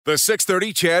The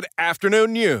 6:30 CHED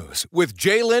Afternoon News with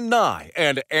Jaylen Nye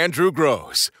and Andrew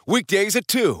Gross. Weekdays at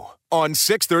 2 on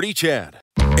 6:30 CHED.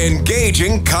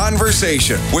 Engaging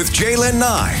conversation with Jaylen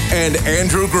Nye and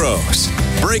Andrew Gross.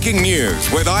 Breaking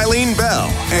news with Eileen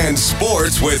Bell and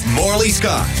sports with Morley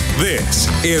Scott. This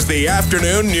is the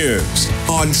Afternoon News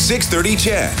on 6:30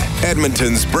 CHED,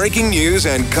 Edmonton's breaking news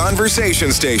and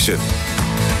conversation station.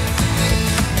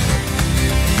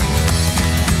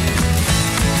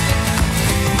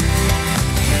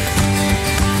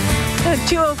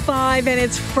 2:05 and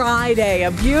it's Friday,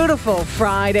 a beautiful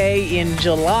Friday in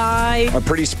July. A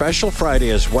pretty special Friday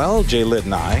as well, Jaylen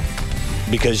and I,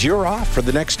 because you're off for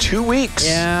the next 2 weeks.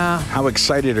 Yeah. How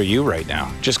excited are you right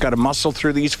now? Just got to muscle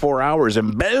through these 4 hours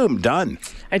and boom, done.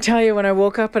 I tell you, when I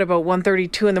woke up at about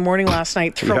 1:32 in the morning last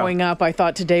night throwing up, I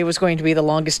thought today was going to be the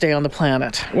longest day on the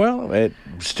planet. Well, it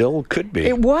still could be.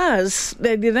 It was.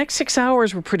 The next 6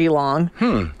 hours were pretty long.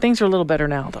 Things are a little better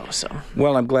now, though. So.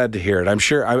 Well, I'm glad to hear it. I'm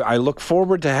sure I look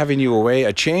forward to having you away.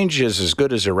 A change is as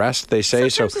good as a rest, they say.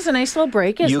 Sometimes so it's a nice little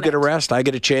break, isn't you get a rest, I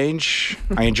get a change.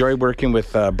 I enjoy working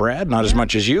with Brad, not as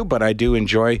much as you, but I do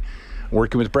enjoy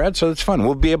working with Brad, so it's fun.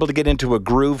 We'll be able to get into a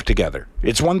groove together.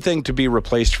 It's one thing to be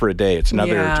replaced for a day. It's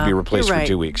another to be replaced for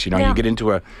 2 weeks. You know, you get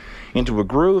into a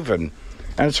groove, and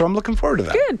so I'm looking forward to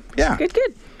that. Good. Yeah.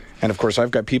 Good. And, of course, I've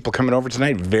got people coming over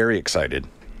tonight. Very excited.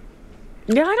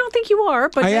 Yeah, I don't think you are,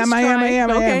 but I am.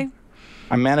 Okay.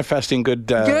 I'm manifesting good...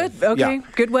 Good. Okay. Yeah.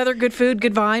 Good weather, good food,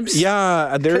 good vibes.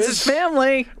 Yeah, there is... It's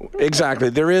family. Exactly.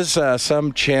 There is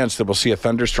some chance that we'll see a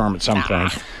thunderstorm at some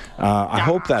point. I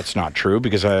hope that's not true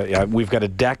because we've got a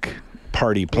deck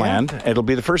party planned. Yeah. It'll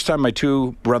be the first time my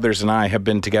two brothers and I have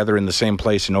been together in the same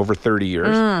place in over 30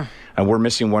 years. And we're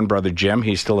missing one brother, Jim.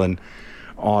 He's still in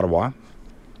Ottawa.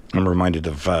 I'm reminded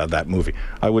of that movie.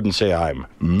 I wouldn't say I'm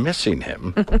missing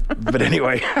him, but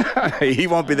anyway, he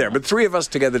won't be there. But three of us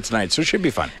together tonight, so it should be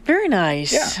fun. Very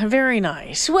nice. Yeah. Very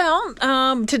nice. Well,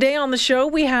 today on the show,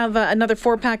 we have another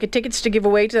 4-pack of tickets to give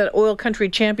away to that Oil Country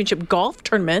Championship golf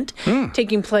tournament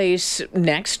taking place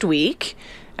next week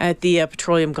at the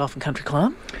Petroleum Golf and Country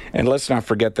Club. And let's not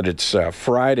forget that it's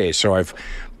Friday, so I've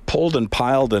pulled and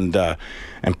piled and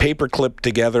paper clipped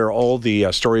together all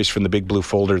the stories from the Big Blue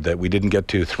folder that we didn't get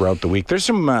to throughout the week. There's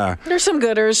some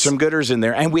gooders. Some gooders in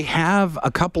there. And we have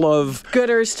a couple of...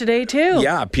 gooders today, too.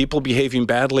 Yeah, people behaving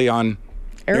badly on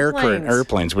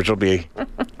airplanes, which will be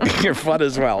fun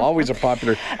as well. Always a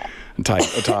popular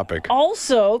topic.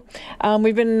 Also,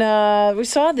 we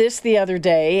saw this the other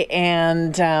day,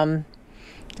 and...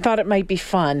 thought it might be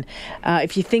fun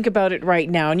if you think about it right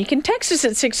now. And you can text us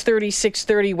at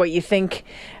 630 what you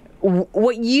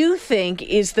think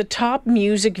is the top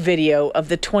music video of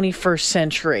the 21st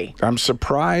century. I'm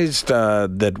surprised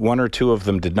that one or two of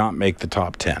them did not make the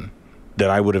top 10. That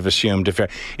I would have assumed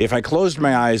if I closed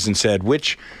my eyes and said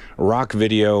which rock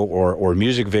video or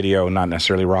music video, not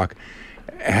necessarily rock,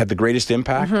 had the greatest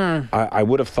impact, I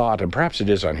would have thought, and perhaps it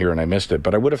is on here and I missed it,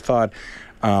 but I would have thought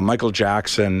Michael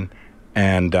Jackson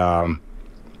and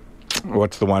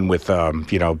what's the one with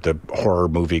the horror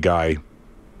movie guy?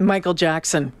 Michael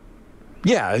Jackson.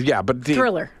 Yeah, but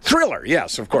Thriller. Thriller,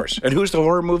 yes, of course. And who's the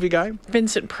horror movie guy?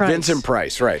 Vincent Price. Vincent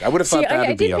Price, right. I would have thought that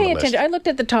would be on the list. I looked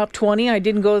at the top 20. I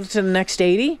didn't go to the next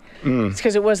 80. It's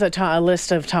because it was a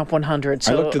list of top 100.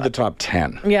 So I looked at the top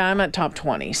 10. Yeah, I'm at top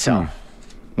 20, so...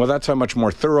 Well, that's how much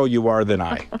more thorough you are than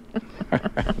I.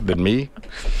 Than me.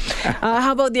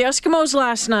 How about the Eskimos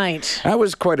last night? That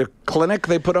was quite a clinic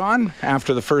they put on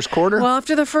after the first quarter. Well,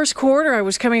 after the first quarter, I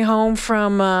was coming home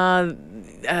from...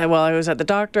 I was at the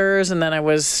doctor's, and then I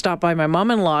was stopped by my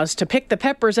mom-in-law's to pick the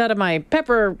peppers out of my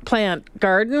pepper plant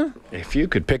garden. If you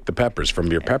could pick the peppers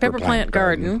from your pepper plant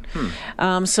garden.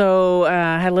 So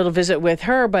I had a little visit with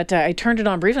her, but I turned it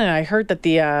on briefly, and I heard that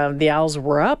the Owls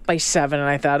were up by 7, and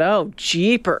I thought, oh,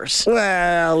 jeepers.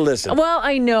 Well, listen. Well,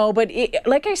 I know, but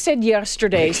like I said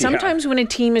yesterday, sometimes when a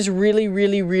team is really,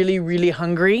 really, really, really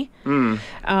hungry,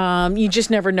 you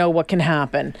just never know what can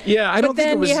happen. Yeah, I don't think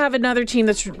it was... But then you have another team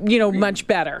that's, much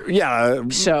better. Yeah.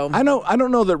 So I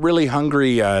don't know that really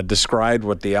hungry described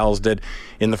what the Owls did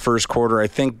in the first quarter. I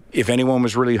think if anyone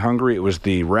was really hungry, it was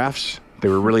the refs. They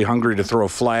were really hungry to throw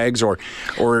flags, or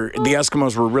the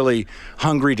Eskimos were really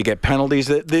hungry to get penalties.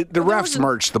 The refs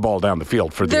marched the ball down the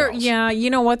field for the Owls. Yeah, you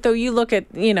know what, though? You look at,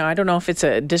 I don't know if it's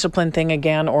a discipline thing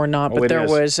again or not, but there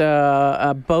was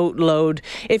a boatload.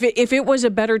 If it was a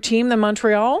better team than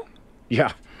Montreal,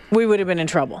 we would have been in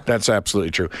trouble. That's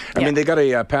absolutely true. I mean, they got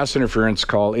a pass interference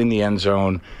call in the end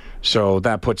zone So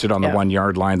that puts it on the 1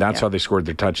 yard line. That's how they scored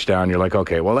their touchdown. You're like,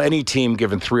 okay, well, any team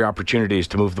given 3 opportunities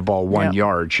to move the ball 1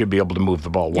 yard should be able to move the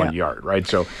ball 1 yard, right?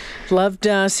 So loved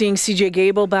seeing CJ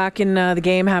Gable back in the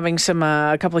game, having some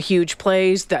a couple of huge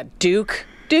plays. That Duke.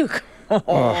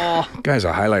 Oh, guy's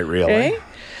a highlight reel. Eh?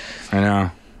 I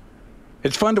know.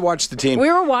 It's fun to watch the team.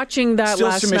 We were watching that last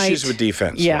night. Still some issues with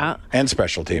defense. Yeah. And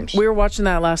special teams. We were watching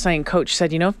that last night, and Coach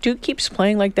said, if Duke keeps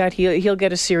playing like that, he'll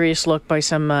get a serious look by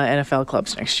some NFL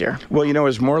clubs next year. Well,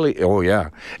 as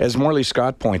Morley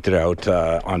Scott pointed out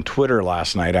on Twitter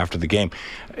last night after the game,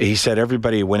 he said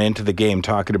everybody went into the game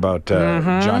talking about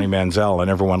Johnny Manziel, and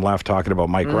everyone left talking about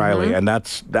Mike Riley, and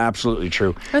that's absolutely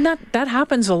true. And that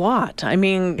happens a lot. I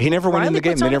mean, he never went in the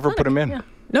game. They never put him in. Yeah.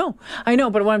 No, I know,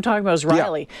 but what I'm talking about is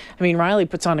Riley. Yeah. I mean, Riley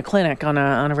puts on a clinic on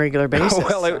a regular basis.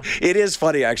 Well, it is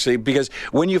funny, actually, because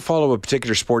when you follow a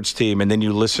particular sports team and then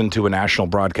you listen to a national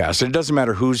broadcast, it doesn't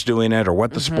matter who's doing it or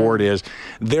what the sport is,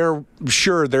 they're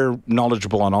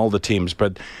knowledgeable on all the teams,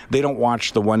 but they don't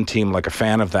watch the one team like a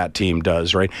fan of that team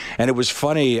does, right? And it was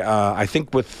funny, I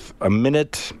think with a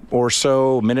minute or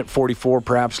so, minute 44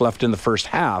 perhaps left in the first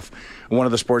half, one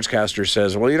of the sportscasters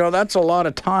says, well, that's a lot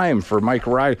of time for Mike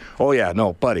Riley. Oh, yeah,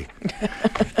 no, buddy.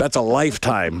 That's a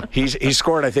lifetime. He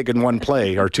scored, I think, in one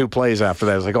play or 2 plays after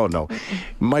that. I was like, oh, no.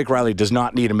 Mike Riley does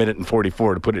not need a minute and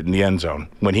 44 to put it in the end zone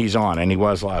when he's on, and he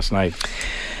was last night.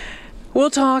 We'll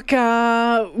talk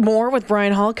more with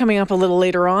Brian Hall coming up a little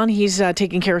later on. He's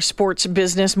taking care of sports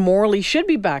business. Morley should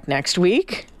be back next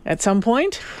week at some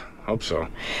point. Hope so.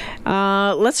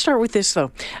 Let's start with this,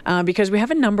 though, because we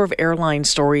have a number of airline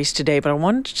stories today, but I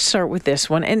wanted to start with this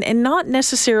one, and not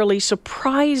necessarily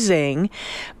surprising,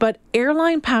 but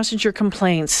airline passenger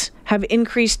complaints have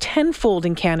increased tenfold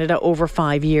in Canada over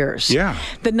 5 years. Yeah.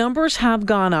 The numbers have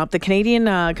gone up. The Canadian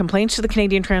complaints to the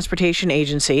Canadian Transportation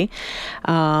Agency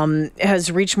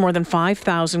has reached more than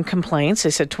 5,000 complaints. They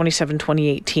said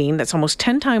 2018. That's almost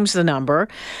 10 times the number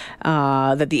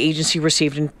that the agency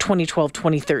received in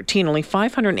 2012-2013. Only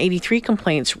 583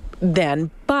 complaints then.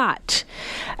 But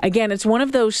again, it's one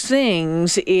of those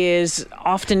things is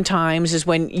oftentimes is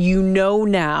when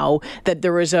now that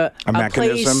there is a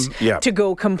place to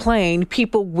go complain,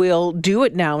 people will do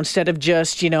it now instead of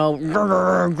just,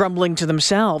 grumbling to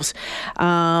themselves.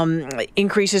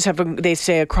 Increases have, they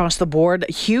say, across the board,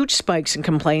 huge spikes in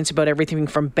complaints about everything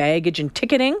from baggage and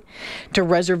ticketing to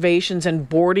reservations and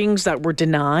boardings that were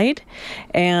denied.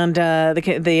 And the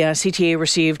CTA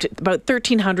received about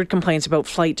 1,300 complaints about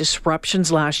flight disruptions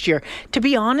last year. To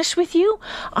be honest with you,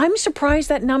 I'm surprised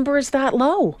that number is that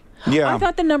low. Yeah. I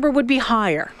thought the number would be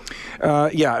higher.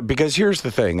 Because here's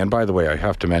the thing, and by the way, I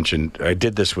have to mention, I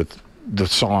did this with the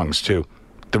songs too.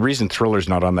 The reason Thriller's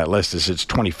not on that list is it's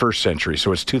 21st century,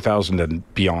 so it's 2000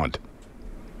 and beyond.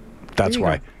 That's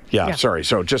why. Yeah, sorry.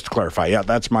 So just to clarify,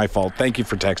 that's my fault. Thank you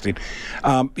for texting.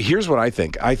 Here's what I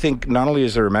think. I think not only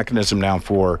is there a mechanism now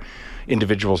for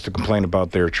individuals to complain about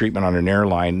their treatment on an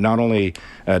airline, not only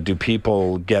do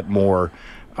people get more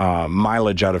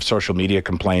mileage out of social media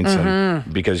complaints,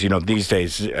 and because these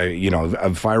days a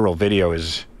viral video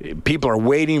is, people are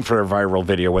waiting for a viral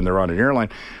video when they're on an airline.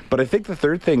 But I think the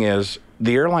third thing is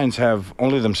the airlines have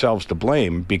only themselves to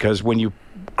blame, because when you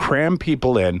cram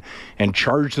people in and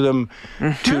charge them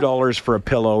 $2 for a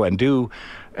pillow and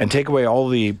take away all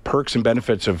the perks and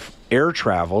benefits of air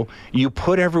travel, you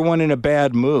put everyone in a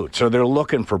bad mood. So they're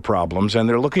looking for problems and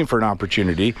they're looking for an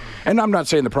opportunity. And I'm not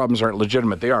saying the problems aren't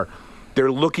legitimate. They are. They're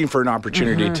looking for an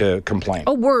opportunity to complain.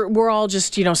 Oh, we're all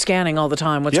just, scanning all the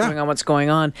time. What's going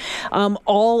on.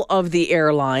 All of the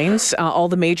airlines, all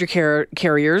the major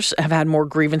carriers have had more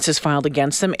grievances filed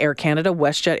against them. Air Canada,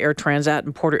 WestJet, Air Transat,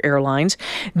 and Porter Airlines.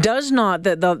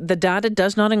 The data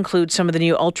does not include some of the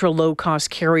new ultra-low-cost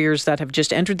carriers that have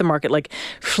just entered the market, like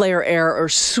Flair Air or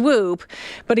Swoop.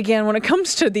 But again, when it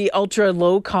comes to the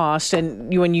ultra-low-cost,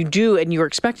 and when you do, and you're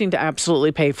expecting to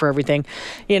absolutely pay for everything,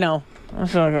 Well,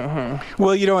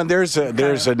 and there's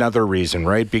another reason,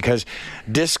 right? Because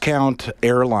discount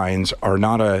airlines are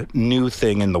not a new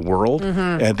thing in the world.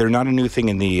 They're not a new thing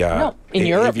in the in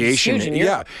Europe, aviation. It's huge in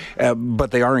Europe.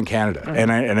 But they are in Canada,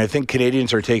 and I think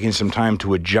Canadians are taking some time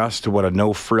to adjust to what a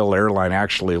no-frill airline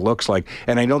actually looks like.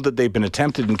 And I know that they've been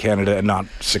attempted in Canada and not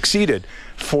succeeded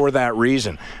for that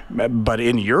reason. But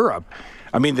in Europe,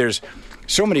 I mean, there's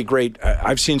so many great.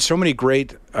 I've seen so many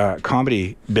great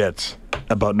comedy bits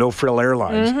about no-frill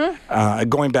airlines,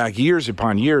 going back years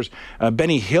upon years.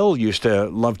 Benny Hill used to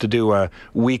love to do a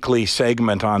weekly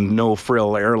segment on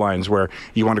no-frill airlines where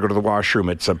you want to go to the washroom,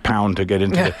 it's £1 to get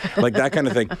into like that kind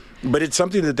of thing. But it's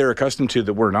something that they're accustomed to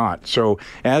that we're not. So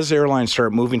as airlines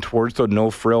start moving towards the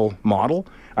no-frill model,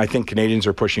 I think Canadians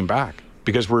are pushing back.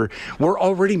 because we're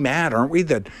already mad, aren't we,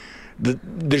 that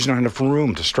there's not enough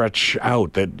room to stretch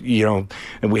out, that,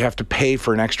 and we have to pay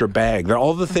for an extra bag. They're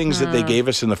all the things that they gave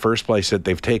us in the first place that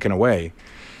they've taken away.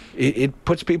 It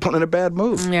puts people in a bad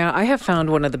mood. Yeah, I have found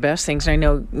one of the best things. I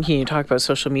know you talk about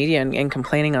social media and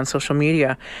complaining on social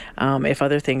media if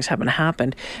other things haven't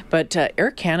happened. But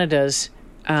Air Canada's,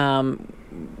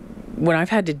 when I've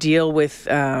had to deal with,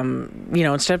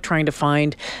 instead of trying to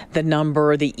find the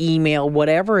number, the email,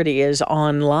 whatever it is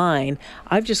online,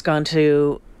 I've just gone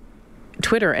to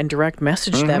Twitter and direct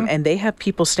message them, and they have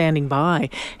people standing by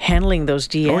handling those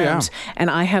DMs. Oh, yeah.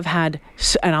 And I have had,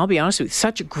 and I'll be honest with you,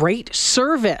 such great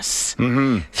service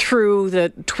through the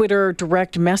Twitter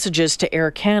direct messages to Air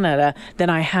Canada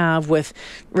than I have with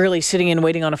really sitting and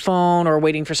waiting on a phone or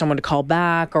waiting for someone to call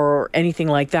back or anything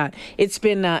like that. It's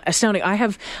been astounding. I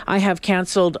have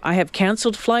canceled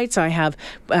flights. I have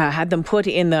had them put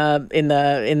in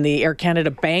the Air Canada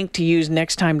bank to use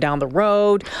next time down the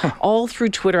road. All through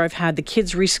Twitter, I've had the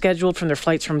kids rescheduled from their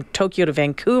flights from Tokyo to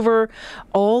Vancouver,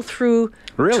 all through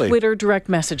Twitter direct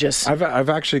messages. I've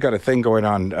actually got a thing going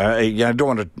on. I don't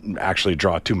want to actually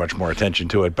draw too much more attention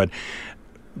to it, but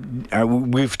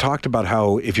we've talked about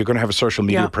how if you're going to have a social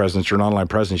media presence or an online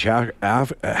presence, you have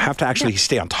to actually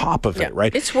stay on top of it,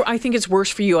 right? I think it's worse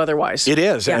for you otherwise. It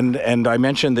is, and I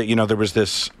mentioned that there was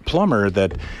this plumber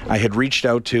that I had reached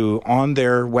out to on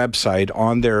their website,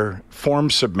 on their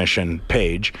form submission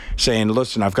page, saying,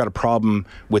 listen, I've got a problem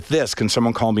with this. Can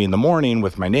someone call me in the morning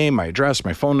with my name, my address,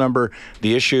 my phone number,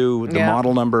 the issue, the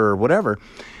model number, or whatever?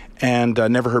 And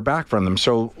never heard back from them.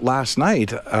 So last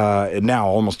night, now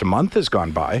almost a month has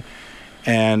gone by,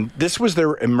 and this was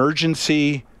their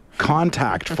emergency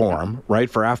contact form, right,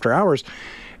 for after hours.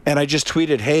 And I just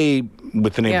tweeted, hey,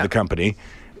 with the name of the company,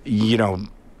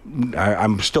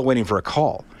 I'm still waiting for a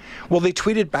call. Well, they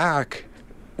tweeted back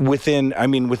within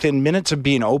minutes of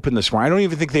being open this morning. I don't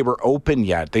even think they were open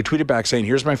yet. They tweeted back saying,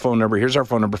 here's my phone number, here's our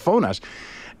phone number, phone us.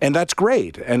 And that's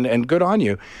great, and good on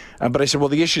you. But I said, well,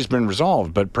 the issue's been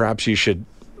resolved, but perhaps you should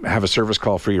have a service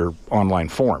call for your online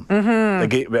form.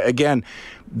 Again,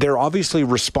 they're obviously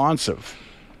responsive.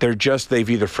 They've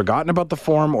either forgotten about the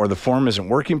form, or the form isn't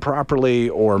working properly,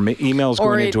 or emails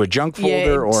going into a junk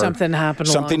folder, or something happened.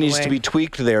 Something needs to be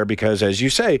tweaked there, because, as you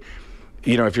say, if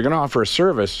you're going to offer a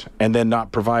service and then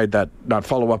not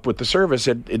follow up with the service,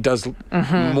 it does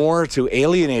more to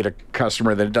alienate a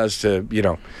customer than it does to,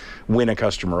 win a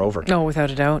customer over. No, without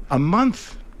a doubt. A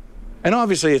month. And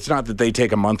obviously it's not that they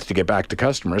take a month to get back to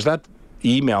customers. That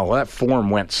form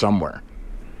went somewhere,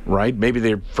 right? Maybe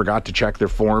they forgot to check their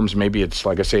forms. Maybe it's,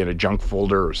 like I say, in a junk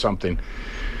folder or something.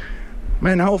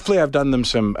 Man, hopefully I've done them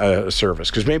some service,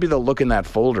 because maybe they'll look in that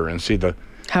folder and see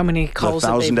how many calls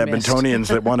 1,000 Edmontonians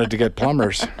that wanted to get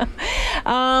plumbers.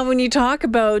 When you talk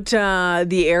about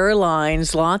the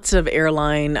airlines, lots of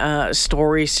airline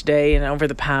stories today, and over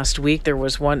the past week, there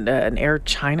was one, an Air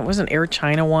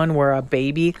China one where a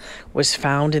baby was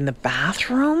found in the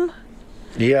bathroom.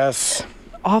 Yes.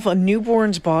 Of a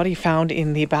newborn's body found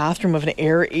in the bathroom of an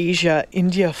Air Asia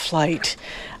India flight.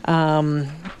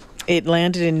 It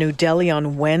landed in New Delhi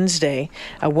on Wednesday.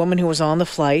 A woman who was on the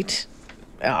flight,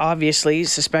 obviously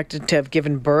suspected to have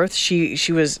given birth.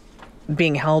 She was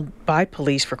being held by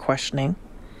police for questioning,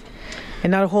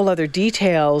 and not a whole other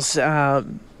details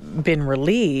been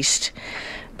released.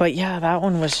 But that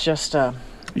one was just a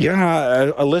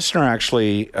listener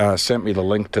actually sent me the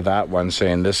link to that one,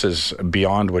 saying this is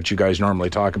beyond what you guys normally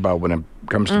talk about when it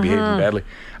comes to behaving badly.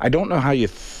 I don't know how you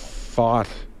thought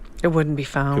it wouldn't be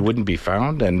found. It wouldn't be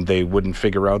found, and they wouldn't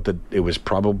figure out that it was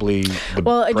probably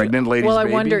the pregnant lady's baby. Well, I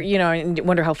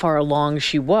wonder how far along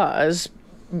she was,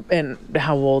 and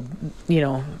how old.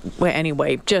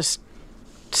 Anyway, just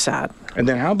sad. And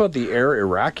then how about the Air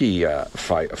Iraqi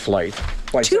flight?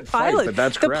 Well, Two pilots. But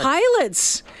that's correct. The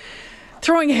pilots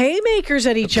throwing haymakers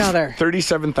at each other.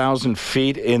 37,000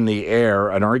 feet in the air.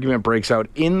 An argument breaks out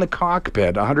in the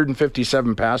cockpit.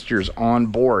 157 passengers on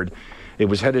board. It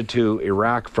was headed to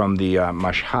Iraq from the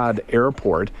Mashhad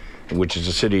airport, which is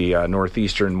a city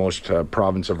northeasternmost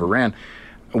province of Iran,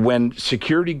 when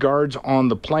security guards on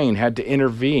the plane had to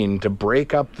intervene to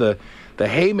break up the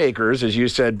haymakers, as you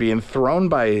said, being thrown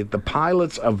by the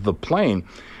pilots of the plane.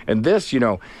 And this,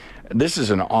 this is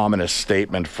an ominous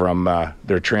statement from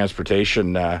their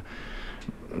transportation their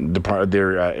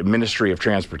Ministry of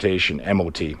Transportation,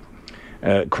 MOT.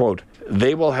 Quote,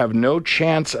 they will have no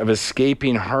chance of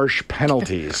escaping harsh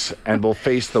penalties and will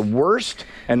face the worst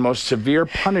and most severe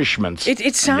punishments.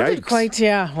 It sounded quite,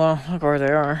 well, of course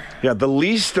they are. Yeah, the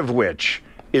least of which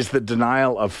is the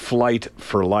denial of flight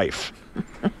for life.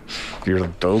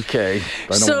 You're okay.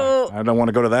 I don't want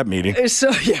to go to that meeting.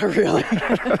 So, yeah, really.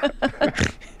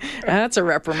 That's a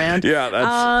reprimand. Yeah,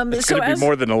 it's going to be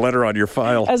more than a letter on your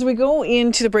file. As we go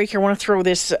into the break here, I want to throw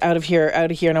this out of here,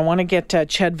 and I want to get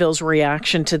Chedville's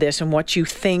reaction to this and what you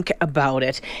think about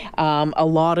it. A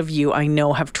lot of you, I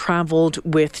know, have traveled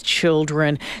with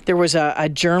children. There was a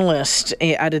journalist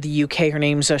out of the UK. Her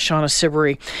name's Shauna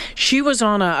Siberry. She was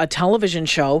on a television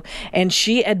show, and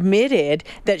she admitted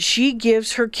that she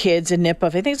gives her kids a nip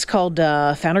of, I think it's called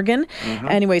Phanergan. Mm-hmm.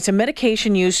 Anyway, it's a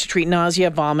medication used to treat nausea,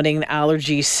 vomiting,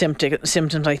 allergy symptoms.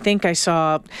 I think I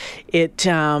saw it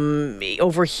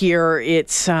over here.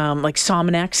 It's like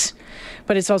Sominex,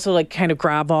 but it's also like kind of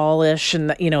Gravol-ish and,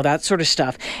 that sort of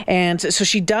stuff. And so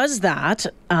she does that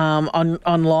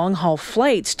on long haul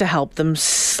flights to help them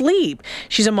sleep.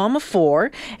 She's a mom of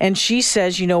 4, and she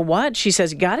says, you know what? She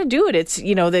says, got to do it. It's,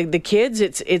 the kids,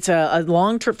 it's a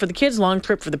long trip for the kids, long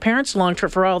trip for the parents, long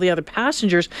trip for all the other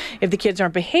passengers if the kids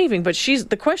aren't behaving. But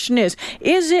the question is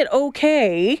it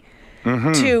okay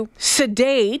to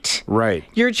sedate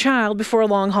your child before a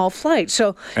long-haul flight?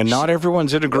 And not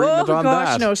everyone's in agreement on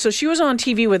that. No. So she was on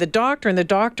TV with a doctor, and the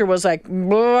doctor was like,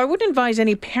 well, I wouldn't advise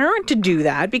any parent to do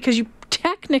that because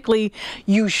technically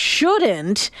you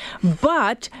shouldn't,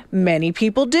 but many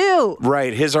people do.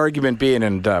 Right. His argument being,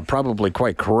 and probably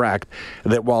quite correct,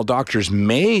 that while doctors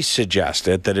may suggest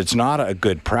it, that it's not a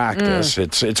good practice.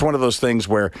 It's one of those things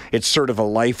where it's sort of a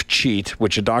life cheat,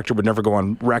 which a doctor would never go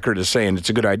on record as saying it's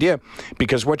a good idea,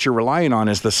 because what you're relying on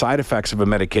is the side effects of a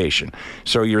medication.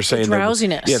 So you're saying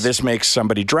drowsiness. This makes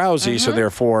somebody drowsy, so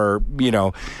therefore,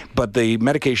 but the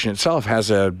medication itself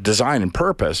has a design and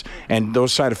purpose, and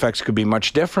those side effects could be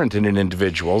much different in an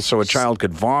individual. So a child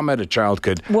could vomit, a child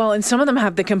could... Well, and some of them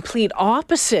have the complete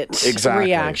opposite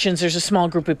reactions. There's a small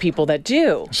group of people that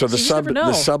do. So the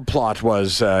subplot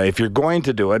was, if you're going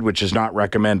to do it, which is not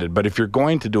recommended, but if you're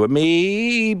going to do it,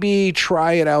 maybe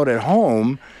try it out at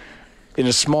home in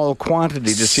a small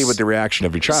quantity to see what the reaction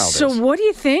of your child is. So what do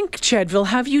you think, Chedville?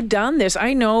 Have you done this?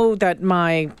 I know that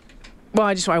I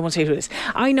won't say who it is.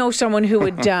 I know someone who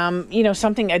would,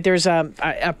 there's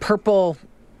a purple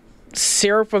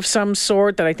syrup of some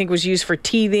sort that I think was used for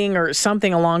teething or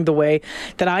something along the way,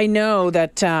 that I know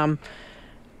that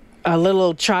a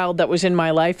little child that was in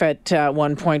my life at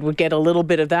one point would get a little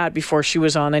bit of that before she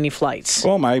was on any flights.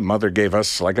 Well, my mother gave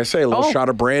us, like I say, a little shot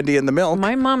of brandy in the milk.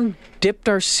 My mom dipped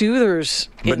our soothers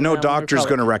But no doctor's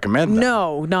going to recommend that.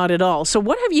 No, not at all. So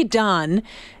what have you done?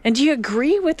 And do you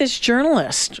agree with this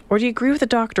journalist? Or do you agree with the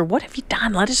doctor? What have you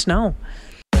done? Let us know.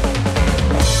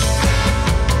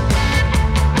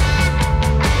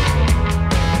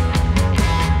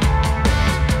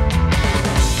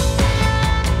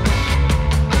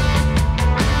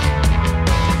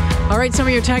 All right, some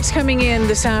of your texts coming in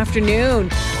this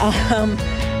afternoon.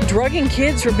 Drugging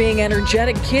kids for being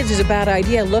energetic kids is a bad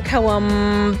idea. Look how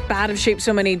bad of shape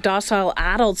so many docile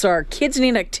adults are. Kids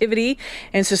need activity,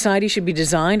 and society should be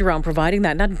designed around providing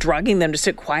that, not drugging them to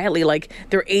sit quietly like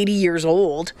they're 80 years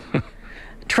old.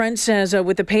 Trent says,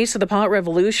 with the pace of the pot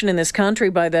revolution in this country,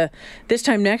 by this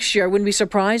time next year, I wouldn't be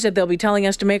surprised if they'll be telling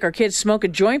us to make our kids smoke a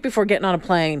joint before getting on a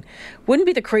plane. Wouldn't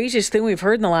be the craziest thing we've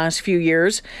heard in the last few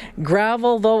years.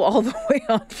 Gravel, though, all the way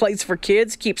on flights for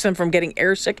kids keeps them from getting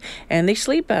airsick, and they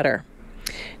sleep better.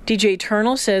 DJ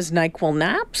Eternal says, NyQuil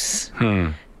naps.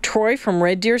 Troy from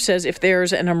Red Deer says, if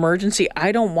there's an emergency,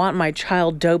 I don't want my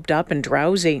child doped up and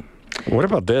drowsy. What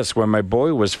about this? When my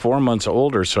boy was 4 months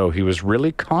old or so, he was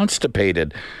really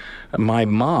constipated. My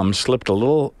mom slipped a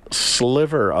little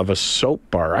sliver of a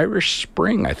soap bar, Irish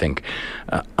Spring, I think,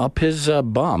 up his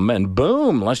bum, and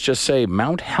boom, let's just say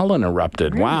Mount Helen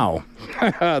erupted. Really? Wow.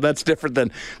 That's different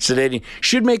than sedating.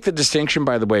 Should make the distinction,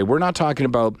 by the way, we're not talking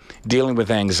about dealing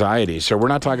with anxiety. So we're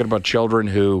not talking about children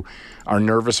who are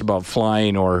nervous about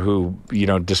flying or who,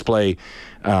 display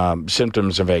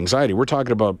symptoms of anxiety. We're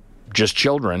talking about just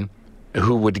children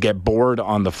who would get bored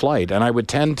on the flight. And I would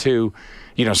tend to,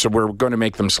 so we're going to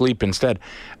make them sleep instead.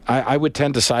 I would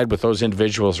tend to side with those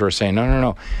individuals who are saying,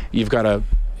 no, you've got to,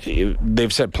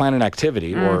 they've said plan an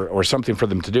activity or something for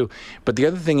them to do. But the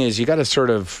other thing is you got to sort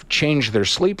of change their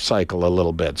sleep cycle a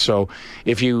little bit. So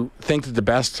if you think that the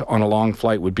best on a long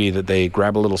flight would be that they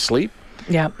grab a little sleep,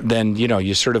 then,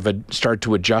 you sort of start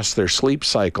to adjust their sleep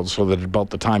cycle so that about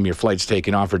the time your flight's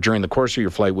taking off or during the course of your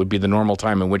flight would be the normal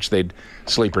time in which they'd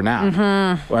sleep or nap.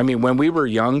 Mm-hmm. I mean, when we were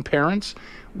young parents,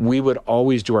 we would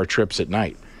always do our trips at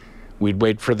night. We'd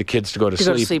wait for the kids to go to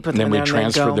sleep and then we'd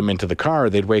transfer them into the car.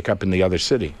 They'd wake up in the other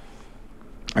city.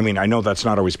 I mean, I know that's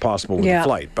not always possible with a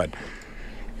flight, but...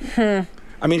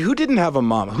 I mean, who didn't have a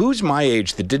mom? Who's my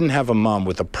age that didn't have a mom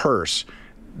with a purse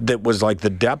that was like the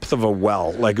depth of a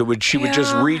well. Like she would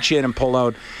just reach in and pull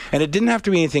out, and it didn't have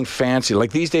to be anything fancy.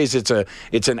 Like these days, it's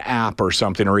an app or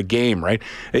something or a game, right?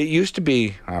 It used to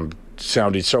be. I'm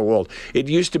sounding so old. It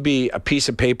used to be a piece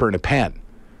of paper and a pen.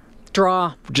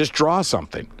 Just draw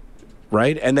something.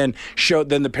 Right? And then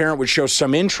the parent would show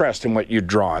some interest in what you'd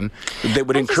drawn that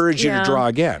would encourage you to draw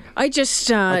again. I just,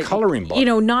 a coloring book.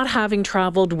 Not having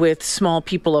traveled with small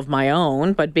people of my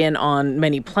own, but been on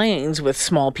many planes with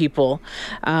small people,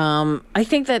 I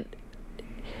think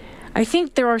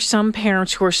there are some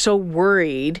parents who are so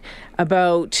worried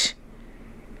about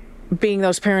being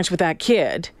those parents with that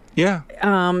kid. Yeah.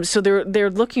 So they're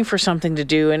looking for something to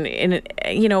do.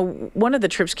 And one of the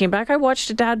trips came back, I watched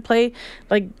a dad play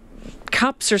like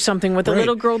cups or something with a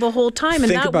little girl the whole time,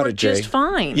 and that worked just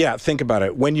fine. Yeah, think about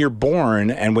it. When you're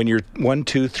born and when you're 1,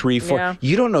 2, 3, 4,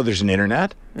 you don't know there's an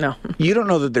internet. No. You don't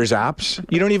know that there's apps.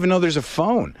 You don't even know there's a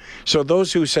phone. So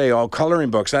those who say, oh,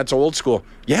 coloring books, that's old school.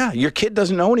 Yeah, your kid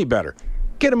doesn't know any better.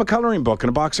 Get him a coloring book and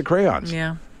a box of crayons.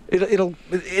 Yeah.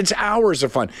 It's hours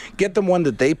of fun. Get them one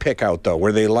that they pick out, though,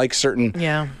 where they like certain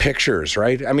pictures,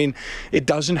 right? I mean, it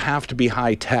doesn't have to be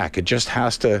high tech. It just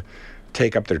has to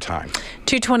take up their time.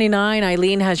 2:29,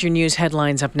 Eileen has your news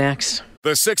headlines up next.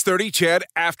 The 6:30 CHED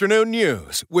Afternoon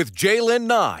News with Jaylen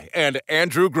Nye and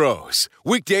Andrew Gross.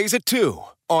 Weekdays at 2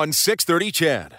 on 6:30 CHED.